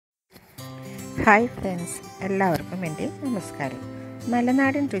Hi friends, എല്ലാവർക്കും എൻ്റെ നമസ്കാരം.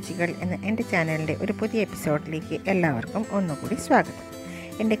 മലനാടൻ രുചികൾ എന്ന എൻ്റെ ചാനലിൻ്റെ ഒരു പുതിയ എപ്പിസോഡിലേക്ക് എല്ലാവർക്കും ഒന്നുകൂടി സ്വാഗതം.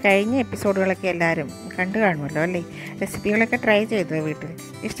 എൻ്റെ കഴിഞ്ഞ എപ്പിസോഡുകളൊക്കെ എല്ലാവരും കണ്ടു കാണുമല്ലോ അല്ലേ? റെസിപ്പികളൊക്കെ ട്രൈ ചെയ്തോ വീട്ടിൽ?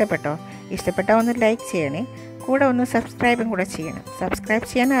 ഇഷ്ടപ്പെട്ടാൽ ഒന്ന് ലൈക്ക് ചെയ്യണേ, കൂടെ ഒന്ന് സബ്സ്ക്രൈബും കൂടെ ചെയ്യണം. സബ്സ്ക്രൈബ്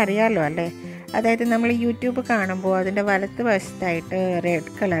ചെയ്യാൻ അറിയാമല്ലോ അല്ലേ? അതായത് നമ്മൾ യൂട്യൂബ് കാണുമ്പോൾ അതിൻ്റെ വലത്ത് വശത്തായിട്ട് റെഡ്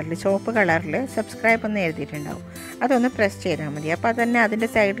കളറിൽ ചുവപ്പ് കളറിൽ സബ്സ്ക്രൈബ് എന്ന് എഴുതിയിട്ടുണ്ടാവും. അതൊന്ന് പ്രസ് ചെയ്താൽ മതി. അപ്പോൾ തന്നെ അതിൻ്റെ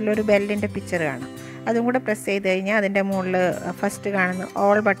സൈഡിലൊരു ബെല്ലിൻ്റെ പിക്ചർ കാണാം. അതും കൂടെ പ്രസ് ചെയ്ത് കഴിഞ്ഞാൽ അതിൻ്റെ മുകളിൽ ഫസ്റ്റ് കാണുന്ന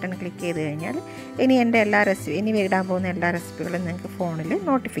ഓൾ ബട്ടൺ ക്ലിക്ക് ചെയ്ത് കഴിഞ്ഞാൽ ഇനി ഇടാൻ പോകുന്ന എല്ലാ റെസിപ്പികളും നിങ്ങൾക്ക് ഫോണിൽ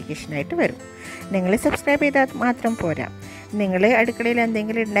നോട്ടിഫിക്കേഷനായിട്ട് വരും. നിങ്ങൾ സബ്സ്ക്രൈബ് ചെയ്താൽ മാത്രം പോരാ, നിങ്ങൾ അടുക്കളയിൽ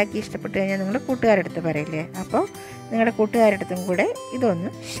എന്തെങ്കിലും ഉണ്ടാക്കി ഇഷ്ടപ്പെട്ട് കഴിഞ്ഞാൽ നിങ്ങൾ കൂട്ടുകാരടുത്ത് പറയില്ലേ, അപ്പോൾ നിങ്ങളുടെ കൂട്ടുകാരടുത്തും കൂടെ ഇതൊന്ന്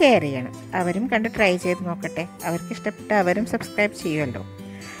ഷെയർ ചെയ്യണം. അവരും കണ്ട് ട്രൈ ചെയ്ത് നോക്കട്ടെ, അവർക്ക് ഇഷ്ടപ്പെട്ട് അവരും സബ്സ്ക്രൈബ് ചെയ്യുമല്ലോ.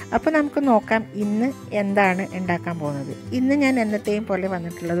 അപ്പോൾ നമുക്ക് നോക്കാം ഇന്ന് എന്താണ് ഉണ്ടാക്കാൻ പോകുന്നത്. ഇന്ന് ഞാൻ എന്നത്തെയും പോലെ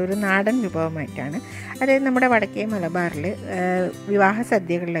വന്നിട്ടുള്ളത് ഒരു നാടൻ വിഭവമായിട്ടാണ്. അതായത് നമ്മുടെ വടക്കേ മലബാറിൽ വിവാഹ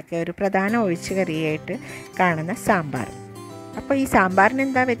സദ്യകളിലൊക്കെ ഒരു പ്രധാന ഒഴിച്ചുകറിയായിട്ട് കാണുന്ന സാമ്പാർ. അപ്പോൾ ഈ സാമ്പാറിന്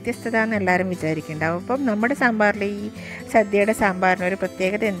എന്താ വ്യത്യസ്തത എന്ന് എല്ലാവരും വിചാരിക്കുന്നുണ്ടാവും. അപ്പം നമ്മുടെ സാമ്പാറിൽ ഈ സദ്യയുടെ സാമ്പാറിന് ഒരു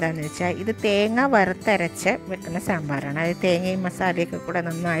പ്രത്യേകത എന്താണെന്ന് വെച്ചാൽ ഇത് തേങ്ങ വറുത്തരച്ച് വെക്കുന്ന സാമ്പാറാണ്. അതായത് തേങ്ങയും മസാലയൊക്കെ കൂടെ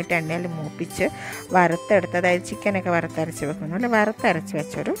നന്നായിട്ട് എണ്ണയിൽ മൂപ്പിച്ച് വറുത്തെടുത്ത്, അതായത് ചിക്കനൊക്കെ വറുത്തരച്ച് വെക്കുന്നു അല്ലെ, വറുത്തരച്ച്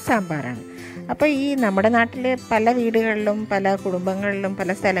വെച്ചൊരു സാമ്പാറാണ്. അപ്പോൾ ഈ നമ്മുടെ നാട്ടിൽ പല വീടുകളിലും പല കുടുംബങ്ങളിലും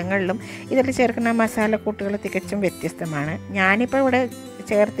പല സ്ഥലങ്ങളിലും ഇതിൽ ചേർക്കുന്ന മസാലക്കൂട്ടുകൾ തികച്ചും വ്യത്യസ്തമാണ്. ഞാനിപ്പോൾ ഇവിടെ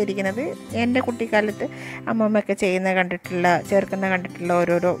ചേർത്തിരിക്കുന്നത് എൻ്റെ കുട്ടിക്കാലത്ത് അമ്മമ്മയൊക്കെ ചേർക്കുന്ന കണ്ടിട്ടുള്ള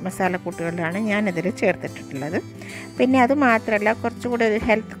ഓരോരോ മസാലക്കൂട്ടുകളിലാണ് ഞാനിതിൽ ചേർത്തിട്ടുള്ളത്. പിന്നെ അത് മാത്രമല്ല, കുറച്ചുകൂടെ ഒരു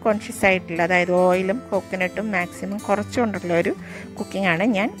ഹെൽത്ത് കോൺഷ്യസ് ആയിട്ടുള്ള, അതായത് ഓയിലും കോക്കനട്ടും മാക്സിമം കുറച്ചുകൊണ്ടുള്ള ഒരു കുക്കിങ്ങാണ്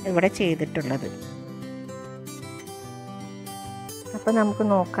ഞാൻ ഇവിടെ ചെയ്തിട്ടുള്ളത്. അപ്പോൾ നമുക്ക്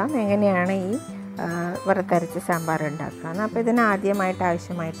നോക്കാം എങ്ങനെയാണ് ഈ വറുത്തരച്ച് സാമ്പാർ ഉണ്ടാക്കുകയെന്ന്. അപ്പോൾ ഇതിന് ആദ്യമായിട്ട്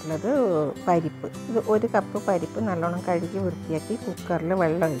ആവശ്യമായിട്ടുള്ളത് പരിപ്പ്. ഇത് 1 കപ്പ് പരിപ്പ് നല്ലോണം കഴുകി വൃത്തിയാക്കി കുക്കറിൽ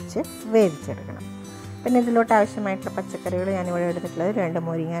വെള്ളം ഒഴിച്ച് വേവിച്ചെടുക്കണം. പിന്നെ ഇതിലോട്ട് ആവശ്യമായിട്ടുള്ള പച്ചക്കറികൾ ഞാനിവിടെ എടുത്തിട്ടുള്ളത് 2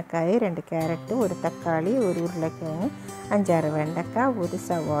 മുരിങ്ങക്കായ്, 2 ക്യാരറ്റ്, 1 തക്കാളി, 1 ഉരുളക്കിഴങ്ങ്, 5-6 വെണ്ടക്ക, 1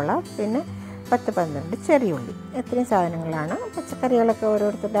 സവോള, പിന്നെ 10-12 ചെറിയ ഉള്ളി. ഇത്രയും സാധനങ്ങളാണ്. പച്ചക്കറികളൊക്കെ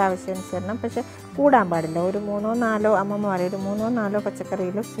ഓരോരുത്തരുടെ ആവശ്യാനുസരണം, പക്ഷേ കൂടാൻ പാടില്ല. ഒരു 3-4 അമ്മമ്മ പറയും, 3-4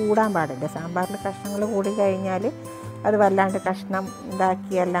 പച്ചക്കറിയിൽ കൂടാൻ പാടില്ല. സാമ്പാറിൽ കഷ്ണങ്ങൾ കൂടി കഴിഞ്ഞാൽ അത് വല്ലാണ്ട് കഷ്ണം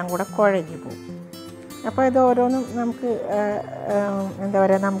ഇതാക്കി എല്ലാം കൂടെ കുഴഞ്ഞു പോകും. അപ്പോൾ ഇത് ഓരോന്നും നമുക്ക്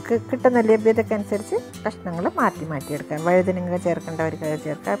നമുക്ക് കിട്ടുന്ന ലഭ്യതക്കനുസരിച്ച് കഷ്ണങ്ങൾ മാറ്റിയെടുക്കാം. വഴുതനങ്ങ ചേർക്കേണ്ടവർക്ക് അത്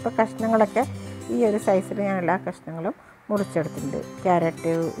ചേർക്കാം. ഇപ്പോൾ കഷ്ണങ്ങളൊക്കെ ഈ ഒരു സൈസിൽ ഞാൻ എല്ലാ കഷ്ണങ്ങളും മുറിച്ചെടുത്തിട്ടുണ്ട്.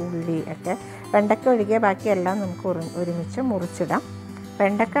 ക്യാരറ്റ്, ഉള്ളി ഒക്കെ, വെണ്ടക്ക ഒഴികെ ബാക്കിയെല്ലാം നമുക്ക് ഒരുമിച്ച് മുറിച്ചിടാം.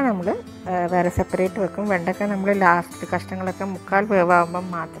 വെണ്ടക്ക നമ്മൾ വേറെ സെപ്പറേറ്റ് വെക്കും. വെണ്ടക്ക നമ്മൾ ലാസ്റ്റ് കഷ്ണങ്ങളൊക്കെ 1/4 വേവാകുമ്പം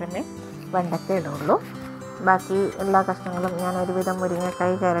മാത്രമേ വെണ്ടക്ക ഇടുള്ളൂ. ബാക്കി എല്ലാ കഷ്ണങ്ങളും ഞാൻ ഒരുവിധം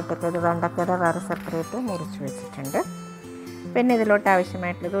മുരിങ്ങക്കായ്, ക്യാരറ്റൊക്കെ ഇത് വെണ്ടക്കയുടെ വേറെ സെപ്പറേറ്റ് മുറിച്ച് വെച്ചിട്ടുണ്ട്. പിന്നെ ഇതിലോട്ട്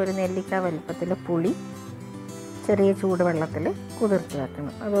ആവശ്യമായിട്ടുള്ളത് 1 നെല്ലിക്ക വലുപ്പത്തിൽ പുളി ചെറിയ ചൂടുവെള്ളത്തിൽ കുതിർത്ത്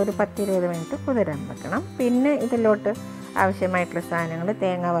വെക്കണം. അതൊരു 10-20 മിനിറ്റ് കുതിരാൻ വെക്കണം. പിന്നെ ഇതിലോട്ട് ആവശ്യമായിട്ടുള്ള സാധനങ്ങൾ: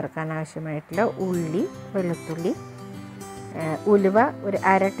 തേങ്ങ വറുക്കാൻ ആവശ്യമായിട്ടുള്ള ഉള്ളി, വെളുത്തുള്ളി, ഉലുവ ഒരു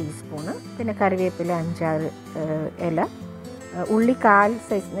 1/2 ടീസ്പൂണ്, പിന്നെ കറിവേപ്പില 5-6 ഇല, ഉള്ളി 1/4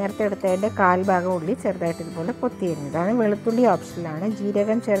 സൈസ്, നേരത്തെ എടുത്തതിൻ്റെ 1/4 ഭാഗം ഉള്ളി ചെറുതായിട്ട് ഇതുപോലെ കൊത്തിയരിഞ്ഞതാണ്. വെളുത്തുള്ളി ഓപ്ഷനിലാണ്.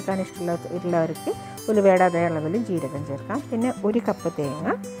 ജീരകം ചേർക്കാൻ ഇഷ്ടമുള്ളവർക്ക് ഉലുവയുടെ അതേ അളവിൽ ജീരകം ചേർക്കാം. പിന്നെ 1 കപ്പ്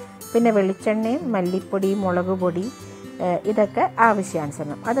തേങ്ങ, പിന്നെ വെളിച്ചെണ്ണയും മല്ലിപ്പൊടി, മുളക് പൊടി, ഇതൊക്കെ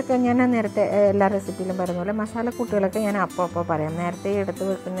ആവശ്യാനുസരണം. അതൊക്കെ ഞാൻ നേരത്തെ എല്ലാ റെസിപ്പിയിലും പറയുന്ന പോലെ മസാലക്കൂട്ടുകളൊക്കെ ഞാൻ അപ്പോൾ പറയാം. നേരത്തെ എടുത്ത്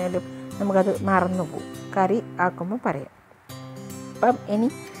വെക്കുന്നതിലും നമുക്കത് മറന്നു പോകും. കറി ആക്കുമ്പോൾ പറയാം. അപ്പം ഇനി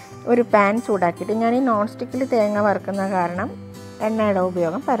ഒരു പാൻ ചൂടാക്കിയിട്ട്, ഞാൻ ഈ നോൺ സ്റ്റിക്കിൽ തേങ്ങ വറുക്കുന്ന കാരണം എണ്ണയുടെ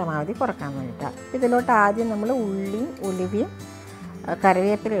ഉപയോഗം പരമാവധി കുറക്കാൻ വേണ്ടിയിട്ടാണ്. ഇതിലോട്ട് ആദ്യം നമ്മൾ ഉള്ളിയും ഉലുവയും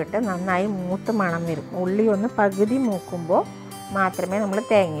കറിവേപ്പിലയും ഇട്ട് നന്നായി മൂത്ത് മണം വരും. ഉള്ളി ഒന്ന് പകുതി മൂക്കുമ്പോൾ മാത്രമേ നമ്മൾ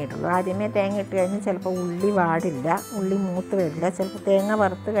തേങ്ങ ഇടുള്ളൂ. ആദ്യമേ തേങ്ങ ഇട്ട് കഴിഞ്ഞാൽ ചിലപ്പോൾ ഉള്ളി വാടില്ല, ഉള്ളി മൂത്ത് വരില്ല. ചിലപ്പോൾ തേങ്ങ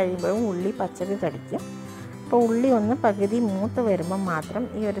വറുത്ത് കഴിയുമ്പോഴും ഉള്ളി പച്ചക്ക് കടിക്കും. അപ്പോൾ ഉള്ളി ഒന്ന് പകുതി മൂത്ത് വരുമ്പം മാത്രം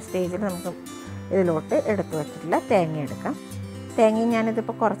ഈ ഒരു സ്റ്റേജിൽ നമുക്ക് ഇതിലോട്ട് എടുത്ത് വെച്ചിട്ടുള്ള തേങ്ങ എടുക്കാം. തേങ്ങ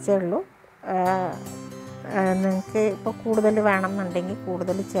ഞാനിതിപ്പോൾ കുറച്ചേ ഉള്ളൂ. നിങ്ങൾക്ക് ഇപ്പോൾ കൂടുതൽ വേണമെന്നുണ്ടെങ്കിൽ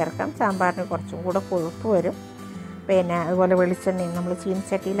കൂടുതൽ ചേർക്കാം. സാമ്പാറിന് കുറച്ചും കൂടെ കൊഴുപ്പ് വരും. പിന്നെ അതുപോലെ വെളിച്ചെണ്ണയും, നമ്മൾ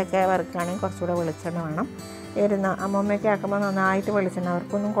ചീനച്ചട്ടിയിലൊക്കെ വറുക്കുകയാണെങ്കിൽ കുറച്ചുകൂടെ വെളിച്ചെണ്ണ വേണം. അമ്മമ്മയൊക്കെ ആക്കുമ്പോൾ നന്നായിട്ട് വെളിച്ചെണ്ണ.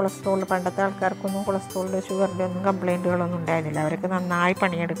 അവർക്കൊന്നും കൊളസ്ട്രോൾ, പണ്ടത്തെ ആൾക്കാർക്കൊന്നും കൊളസ്ട്രോളിൻ്റെ ഷുഗറിൻ്റെ ഒന്നും കംപ്ലയിൻറ്റുകളൊന്നും ഉണ്ടായിരുന്നില്ല. അവരൊക്കെ നന്നായി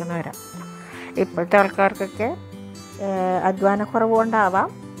പണിയെടുക്കുന്നവരാണ്. ഇപ്പോഴത്തെ ആൾക്കാർക്കൊക്കെ അധ്വാനക്കുറവ് കൊണ്ടാവാം,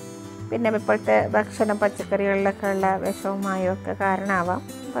 പിന്നെ ഇപ്പോഴത്തെ ഭക്ഷണം പച്ചക്കറികളിലൊക്കെ ഉള്ള വിഷവും മായമൊക്കെ കാരണമാവാം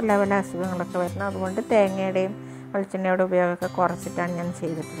പല അസുഖങ്ങളൊക്കെ വരുന്നത്. അതുകൊണ്ട് തേങ്ങയുടെയും വെളിച്ചെണ്ണയുടെ ഉപയോഗമൊക്കെ കുറച്ചിട്ടാണ് ഞാൻ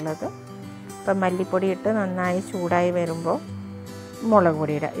ചെയ്തിട്ടുള്ളത്. ഇപ്പം മല്ലിപ്പൊടി ഇട്ട് നന്നായി ചൂടായി വരുമ്പോൾ മുളക്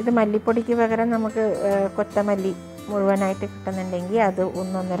പൊടി ഇടുക. ഇത് മല്ലിപ്പൊടിക്ക് പകരം നമുക്ക് കൊത്തമല്ലി മുഴുവനായിട്ട് കിട്ടുന്നുണ്ടെങ്കിൽ അത്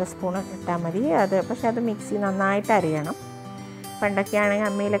 1-1.5 സ്പൂൺ ഇട്ടാൽ മതി. പക്ഷെ അത് മിക്സി നന്നായിട്ട് അരയണം. പണ്ടൊക്കെ ആണെങ്കിൽ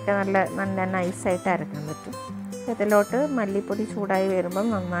അമ്മയിലൊക്കെ നല്ല നൈസായിട്ട് അരക്കാൻ പറ്റും. ഇതിലോട്ട് മല്ലിപ്പൊടി ചൂടായി വരുമ്പം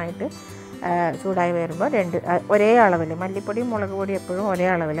നന്നായിട്ട് ചൂടായി വരുമ്പോൾ ഒരേ അളവിൽ മല്ലിപ്പൊടിയും മുളക് പൊടി എപ്പോഴും ഒരേ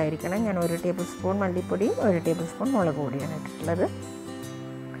അളവിലായിരിക്കണം. ഞാൻ 1 ടേബിൾ സ്പൂൺ മല്ലിപ്പൊടിയും 1 ടേബിൾ സ്പൂൺ മുളക് പൊടിയാണ് ഇട്ടിട്ടുള്ളത്.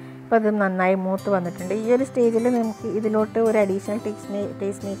 അപ്പോൾ അത് നന്നായി മൂത്ത് വന്നിട്ടുണ്ട്. ഈ ഒരു സ്റ്റേജിൽ നമുക്ക് ഇതിലോട്ട് ഒരു അഡീഷണൽ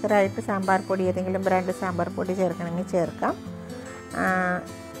ടേസ്റ്റ് മേക്കറായിട്ട് സാമ്പാർ പൊടി, ഏതെങ്കിലും ബ്രാൻഡ് സാമ്പാർ പൊടി ചേർക്കണമെങ്കിൽ ചേർക്കാം.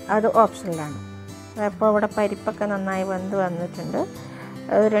 അത് ഓപ്ഷണലാണ്. അപ്പോൾ അവിടെ പരിപ്പൊക്കെ നന്നായി വന്നിട്ടുണ്ട്.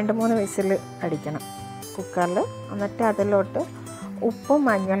 2-3 വിസിൽ അടിക്കണം കുക്കറിൽ. എന്നിട്ട് അതിലോട്ട് ഉപ്പും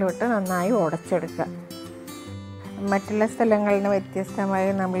മഞ്ഞളും ഇട്ട് നന്നായി ഉടച്ചെടുക്കുക. മറ്റുള്ള സ്ഥലങ്ങളിൽ നിന്ന് വ്യത്യസ്തമായി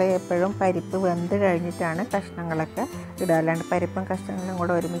നമ്മൾ എപ്പോഴും പരിപ്പ് വെന്ത് കഴിഞ്ഞിട്ടാണ് കഷ്ണങ്ങളൊക്കെ ഇടുക. അല്ലാണ്ട് പരിപ്പും കഷ്ണങ്ങളും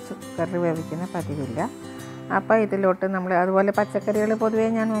കൂടെ ഒരുമിച്ച് കുക്കറിൽ വേവിക്കുന്ന പതിവില്ല. അപ്പോൾ ഇതിലോട്ട് നമ്മൾ അതുപോലെ പച്ചക്കറികൾ പൊതുവേ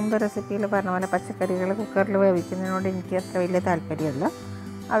ഞാൻ മുമ്പ് റെസിപ്പിയിൽ പറഞ്ഞ പോലെ പച്ചക്കറികൾ കുക്കറിൽ വേവിക്കുന്നതിനോട് എനിക്ക് അത്ര വലിയ താല്പര്യമല്ല.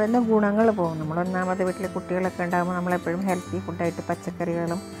 അതിൻ്റെ ഗുണങ്ങൾ പോകും. നമ്മൾ ഒന്നാമത് വീട്ടിൽ കുട്ടികളൊക്കെ ഉണ്ടാകുമ്പോൾ നമ്മളെപ്പോഴും ഹെൽത്തി ഫുഡായിട്ട്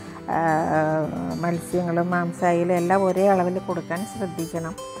പച്ചക്കറികളും മത്സ്യങ്ങളും മാംസായാലും എല്ലാം ഒരേ അളവിൽ കൊടുക്കാൻ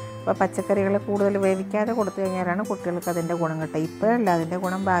ശ്രദ്ധിക്കണം. അപ്പോൾ പച്ചക്കറികൾ കൂടുതൽ വേവിക്കാതെ കൊടുത്തു കഴിഞ്ഞാലാണ് കുട്ടികൾക്ക് അതിൻ്റെ ഗുണം കിട്ടുക. ഇപ്പോഴല്ല, അതിൻ്റെ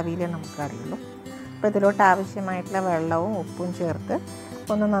ഗുണം ഭാവിയിലേ നമുക്കറിയുള്ളൂ. അപ്പോൾ ഇതിലോട്ട് ആവശ്യമായിട്ടുള്ള വെള്ളവും ഉപ്പും ചേർത്ത്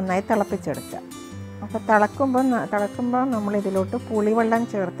ഒന്ന് നന്നായി തിളപ്പിച്ചെടുക്കുക. അപ്പോൾ തിളക്കുമ്പോൾ നമ്മൾ ഇതിലോട്ട് പുളിവെള്ളം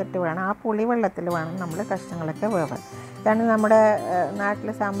ചേർത്തിട്ട് വേണം, ആ പുളിവെള്ളത്തിൽ വേണം നമ്മൾ കഷ്ണങ്ങളൊക്കെ വേവാൻ. ഇതാണ് നമ്മുടെ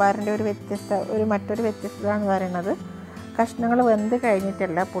നാട്ടിലെ സാമ്പാറിൻ്റെ മറ്റൊരു വ്യത്യസ്തത എന്ന് പറയുന്നത്. കഷ്ണങ്ങൾ വെന്ത്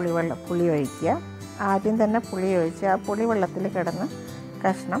കഴിഞ്ഞിട്ടല്ല പുളി ഒഴിക്കുക. ആദ്യം തന്നെ പുളി ഒഴിച്ച് ആ പുളിവെള്ളത്തിൽ കിടന്ന്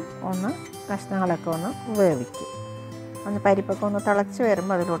കഷ്ണങ്ങളൊക്കെ ഒന്ന് വേവിക്കും. പരിപ്പൊക്കെ ഒന്ന് തിളച്ച്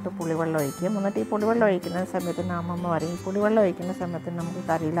വരുമ്പോൾ അതിലോട്ട് പുളിവെള്ളം ഒഴിക്കും. എന്നിട്ട് ഈ പുളിവെള്ളം ഒഴിക്കുന്ന സമയത്ത് അമ്മമ്മ പറയും, ഈ പുളിവെള്ളം ഒഴിക്കുന്ന സമയത്ത് നമുക്ക്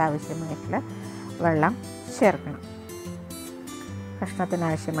കറിയിൽ ആവശ്യമായിട്ടുള്ള വെള്ളം ചേർക്കണം.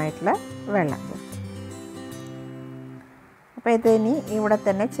 കഷ്ണത്തിനാവശ്യമായിട്ടുള്ള വെള്ളം ചേർക്കും. അപ്പോൾ ഇതിനി ഇവിടെ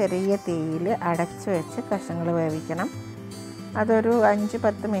തന്നെ ചെറിയ തീയിൽ അടച്ചു വെച്ച് കഷ്ണങ്ങൾ വേവിക്കണം. അതൊരു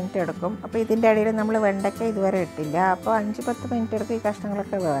 5-10 മിനിറ്റ് എടുക്കും. അപ്പോൾ ഇതിൻ്റെ ഇടയിൽ നമ്മൾ വെണ്ടയ്ക്ക ഇതുവരെ ഇട്ടില്ല. അപ്പോൾ 5-10 മിനിറ്റ് എടുക്കും ഈ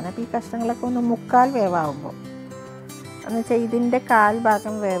കഷ്ണങ്ങളൊക്കെ വേവാൻ. അപ്പോൾ ഈ കഷ്ണങ്ങളൊക്കെ ഒന്ന് 1/4 വേവാകുമ്പോൾ എന്നുവെച്ചാൽ ഇതിൻ്റെ 1/4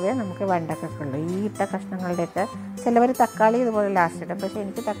 ഭാഗം വേവേ നമുക്ക് വെണ്ടയ്ക്കൊക്കെ ഉള്ളൂ. ഈ ഇട്ട കഷ്ണങ്ങളുടെയൊക്കെ ചിലവർ തക്കാളി ഇതുപോലെ ലാസ്റ്റ് ഇടും. പക്ഷേ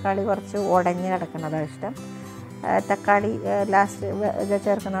എനിക്ക് തക്കാളി കുറച്ച് ഉടഞ്ഞ് കിടക്കുന്നതാണ് ഇഷ്ടം. തക്കാളി ലാസ്റ്റ് ഇത്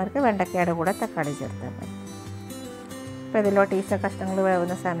ചേർക്കുന്നവർക്ക് വെണ്ടയ്ക്കയുടെ കൂടെ തക്കാളി ചേർത്താൽ മതി. അപ്പോൾ ഇതിലോട്ട് ഈ കഷ്ണങ്ങൾ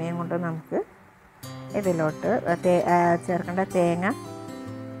വേവുന്ന സമയം കൊണ്ട് നമുക്ക് ഇതിലോട്ട് ചേർക്കേണ്ട തേങ്ങ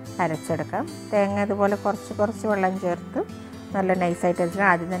അരച്ചെടുക്കാം. തേങ്ങ ഇതുപോലെ കുറച്ച് വെള്ളം ചേർത്ത് നല്ല നൈസായിട്ട് അരച്ചാൽ,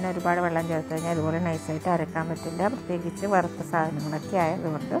 ആദ്യം തന്നെ ഒരുപാട് വെള്ളം ചേർത്ത് കഴിഞ്ഞാൽ അതുപോലെ നൈസായിട്ട് അരക്കാൻ പറ്റില്ല, പ്രത്യേകിച്ച് വറുത്ത സാധനങ്ങളൊക്കെ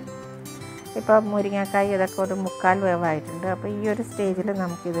ആയതുകൊണ്ട്. ഇപ്പോൾ മുരിങ്ങക്കായ് ഇതൊക്കെ ഒരു 1/4 വേവായിട്ടുണ്ട്. അപ്പോൾ ഈ ഒരു സ്റ്റേജിൽ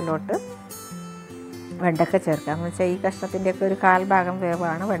നമുക്കിതിലോട്ട് വെണ്ടക്ക ചേർക്കാം. എന്ന് വെച്ചാൽ ഈ കഷ്ണത്തിൻ്റെയൊക്കെ ഒരു 1/4 ഭാഗം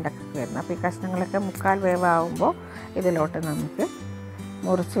വേവാണ് വെണ്ടക്കക്ക് വരുന്നത്. അപ്പോൾ ഈ കഷ്ണങ്ങളൊക്കെ 1/4 വേവാകുമ്പോൾ ഇതിലോട്ട് നമുക്ക്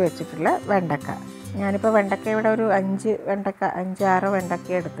മുറിച്ച് വെച്ചിട്ടുള്ള വെണ്ടക്ക, ഞാനിപ്പോൾ വെണ്ടക്ക ഇവിടെ ഒരു 5-6 വെണ്ടക്ക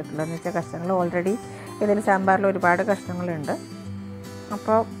എടുത്തിട്ടുള്ളൂ. എന്ന് വെച്ചാൽ കഷ്ണങ്ങൾ ഓൾറെഡി ഇതിൽ സാമ്പാറിൽ ഒരുപാട് കഷ്ണങ്ങളുണ്ട്.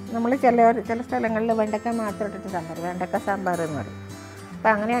 അപ്പോൾ നമ്മൾ ചില സ്ഥലങ്ങളിൽ വെണ്ടക്ക മാത്രം ഇട്ടിട്ട് വെണ്ടക്ക സാമ്പാർ എന്ന് പറയും. അപ്പോൾ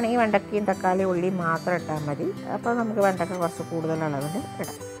അങ്ങനെയാണെങ്കിൽ വെണ്ടക്കയും തക്കാളി ഉള്ളിയും മാത്രം ഇട്ടാൽ മതി. അപ്പോൾ നമുക്ക് വെണ്ടക്ക കുറച്ച് കൂടുതൽ അളവിൽ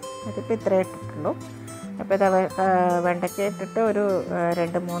ഇടാം. അതിപ്പോൾ ഇത്രയേ ഇട്ടിട്ടുള്ളൂ. അപ്പോൾ ഇത് വെണ്ടക്ക ഇട്ടിട്ട് ഒരു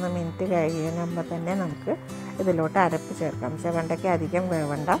 2-3 മിനിറ്റ് കഴിയുമ്പോൾ തന്നെ നമുക്ക് ഇതിലോട്ട് അരപ്പ് ചേർക്കാം. പക്ഷേ വെണ്ടയ്ക്ക അധികം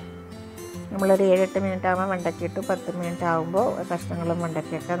വേവണ്ട. നമ്മളൊരു 7-8 മിനിറ്റ് ആകുമ്പോൾ വെണ്ടയ്ക്ക ഇട്ട് 10 മിനിറ്റ് ആകുമ്പോൾ കഷ്ണങ്ങളും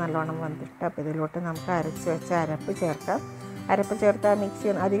വെണ്ടയ്ക്കൊക്കെ നല്ലോണം വന്നിട്ട് അപ്പോൾ ഇതിലോട്ട് നമുക്ക് അരച്ച് വെച്ച അരപ്പ് ചേർക്കാം. അരപ്പ് ചേർത്ത് ആ മിക്സി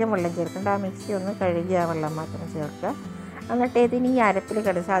അധികം വെള്ളം ചേർക്കേണ്ട, ആ മിക്സി ഒന്ന് കഴുകി ആ വെള്ളം മാത്രം ചേർക്കുക. എന്നിട്ട് ഇതിന് ഈ അരപ്പിൽ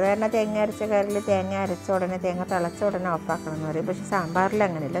കിടക്കും. സാധാരണ തേങ്ങ അരച്ച കറിയിൽ തേങ്ങ അരച്ച ഉടനെ തേങ്ങ തിളച്ച ഉടനെ ഓഫാക്കണം എന്ന് പറയും. പക്ഷേ സാമ്പാറിൽ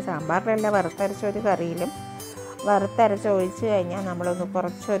അങ്ങനെയില്ല. സാമ്പാറിലല്ല, വറുത്തരച്ച ഒരു കറിയിലും വറുത്തരച്ച് ഒഴിച്ച് കഴിഞ്ഞാൽ നമ്മളൊന്ന്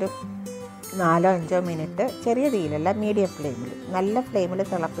കുറച്ചൊരു 4-5 മിനിറ്റ് ചെറിയ തീയിലല്ല, മീഡിയം ഫ്ലെയിമിൽ, നല്ല ഫ്ലെയിമിൽ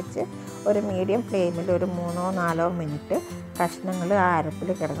തിളപ്പിച്ച് ഒരു മീഡിയം ഫ്ലെയിമിൽ ഒരു 3-4 മിനിറ്റ് കഷ്ണങ്ങൾ ആ അരപ്പിൽ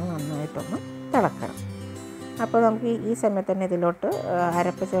കിടന്ന് നന്നായിട്ടൊന്ന് തിളക്കണം. അപ്പോൾ നമുക്ക് ഈ സമയത്ത് തന്നെ ഇതിലോട്ട്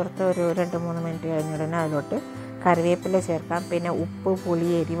അരപ്പ് ചേർത്ത് ഒരു 2-3 മിനിറ്റ് കഴിഞ്ഞ ഉടനെ അതിലോട്ട് കറിവേപ്പില ചേർക്കാം. പിന്നെ ഉപ്പ്, പുളി,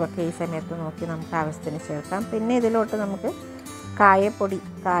 എരിവൊക്കെ ഈ സമയത്ത് നോക്കി നമുക്ക് ആവശ്യത്തിന് ചേർക്കാം. പിന്നെ ഇതിലോട്ട് നമുക്ക്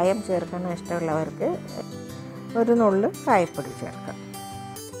കായം ചേർക്കാൻ ഇഷ്ടമുള്ളവർക്ക് ഒരു നുള്ള് കായപ്പൊടി ചേർക്കാം.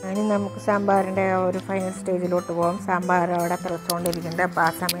 ഇനി നമുക്ക് സാമ്പാറിൻ്റെ ഒരു ഫൈനൽ സ്റ്റേജിലോട്ട് പോകാം. സാമ്പാർ അവിടെ തിളച്ചുകൊണ്ടിരിക്കേണ്ട. അപ്പോൾ ആ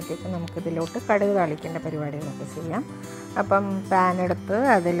സമയത്തേക്ക് നമുക്കിതിലോട്ട് കടുക് താളിക്കേണ്ട പരിപാടികളൊക്കെ ചെയ്യാം. അപ്പം പാൻ എടുത്ത്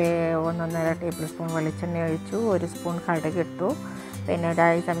അതിൽ 1-1.5 ടേബിൾ സ്പൂൺ വെളിച്ചെണ്ണ ഒഴിച്ചു, 1 സ്പൂൺ കടുക് ഇട്ടു. പിന്നെ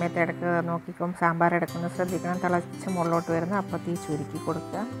ഈ സമയത്ത് ഇടയ്ക്ക് നോക്കിക്കും സാമ്പാർ എടുക്കുന്നത് ശ്രദ്ധിക്കണം, തിളച്ച് മുകളിലോട്ട് വരുന്ന അപ്പോൾ തീ ചുരുക്കി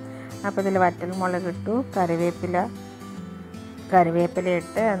കൊടുക്കുക. അപ്പോൾ ഇതിൽ വറ്റൽ മുളക് ഇട്ടു, കറിവേപ്പില കറിവേപ്പില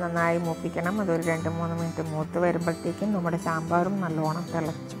ഇട്ട് നന്നായി മൂപ്പിക്കണം. അതൊരു 2-3 മിനിറ്റ് മൂത്ത് വരുമ്പോഴത്തേക്കും നമ്മുടെ സാമ്പാറും നല്ലോണം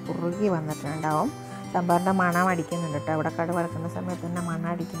തിളച്ച് കുറുകി വന്നിട്ടുണ്ടാവും. സാമ്പാറിൻ്റെ മണം അടിക്കുന്നുണ്ട് കേട്ടോ. അവിടെ കടുക് വറുക്കുന്ന സമയത്ത് തന്നെ മണം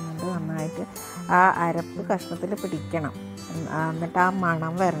അടിക്കുന്നുണ്ട്. നന്നായിട്ട് ആ അരപ്പ് കഷ്ണത്തിൽ പിടിക്കണം, എന്നിട്ട് ആ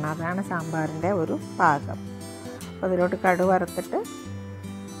മണം വരണം. അതാണ് സാമ്പാറിൻ്റെ ഒരു പാകം. അപ്പോൾ അതിലോട്ട് കടുക്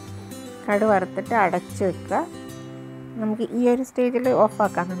വറുത്തിട്ട് അടച്ച് വെക്കുക. നമുക്ക് ഈ ഒരു സ്റ്റേജിൽ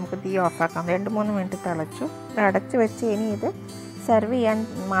ഓഫാക്കാം, നമുക്ക് തീ ഓഫാക്കാം. 2-3 മിനിറ്റ് തിളച്ചു. അടച്ച് വെച്ച് ഇനി ഇത് സെർവ് ചെയ്യാൻ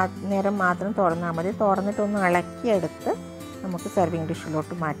നേരം മാത്രം തുറന്നാൽ മതി. തുറന്നിട്ടൊന്ന് ഇളക്കിയെടുത്ത് നമുക്ക് സെർവിങ്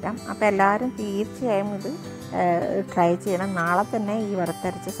ഡിഷിലോട്ട് മാറ്റാം. അപ്പോൾ എല്ലാവരും തീർച്ചയായും ഇത് ട്രൈ ചെയ്യണം. നാളെ തന്നെ ഈ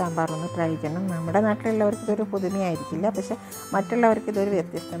വറുത്തരച്ച സാമ്പാർ ഒന്ന് ട്രൈ ചെയ്യണം. നമ്മുടെ നാട്ടിലുള്ളവർക്ക് ഇതൊരു പുതുമയായിരിക്കില്ല, പക്ഷേ മറ്റുള്ളവർക്ക് ഇതൊരു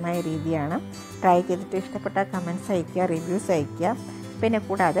വ്യത്യസ്തമായ രീതിയാണ്. ട്രൈ ചെയ്തിട്ട് ഇഷ്ടപ്പെട്ട കമൻറ്റ്സ് അയയ്ക്കുക, റിവ്യൂസ് അയയ്ക്കുക. പിന്നെ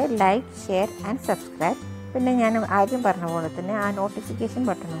കൂടാതെ ലൈക്ക്, ഷെയർ ആൻഡ് സബ്സ്ക്രൈബ്. പിന്നെ ഞാൻ ആദ്യം പറഞ്ഞ പോലെ തന്നെ ആ നോട്ടിഫിക്കേഷൻ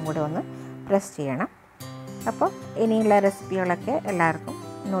ബട്ടണും കൂടെ ഒന്ന് പ്രസ് ചെയ്യണം. അപ്പോൾ ഇനിയുള്ള റെസിപ്പികളൊക്കെ എല്ലാവർക്കും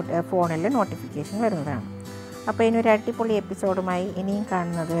ഫോണിൽ നോട്ടിഫിക്കേഷൻ വരുന്നതാണ്. അപ്പോൾ ഇനി ഒരു അടിപൊളി എപ്പിസോഡുമായി ഇനിയും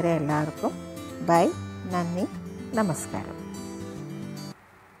കാണുന്നത് വരെ എല്ലാവർക്കും ബൈ, നന്ദി, നമസ്കാരം.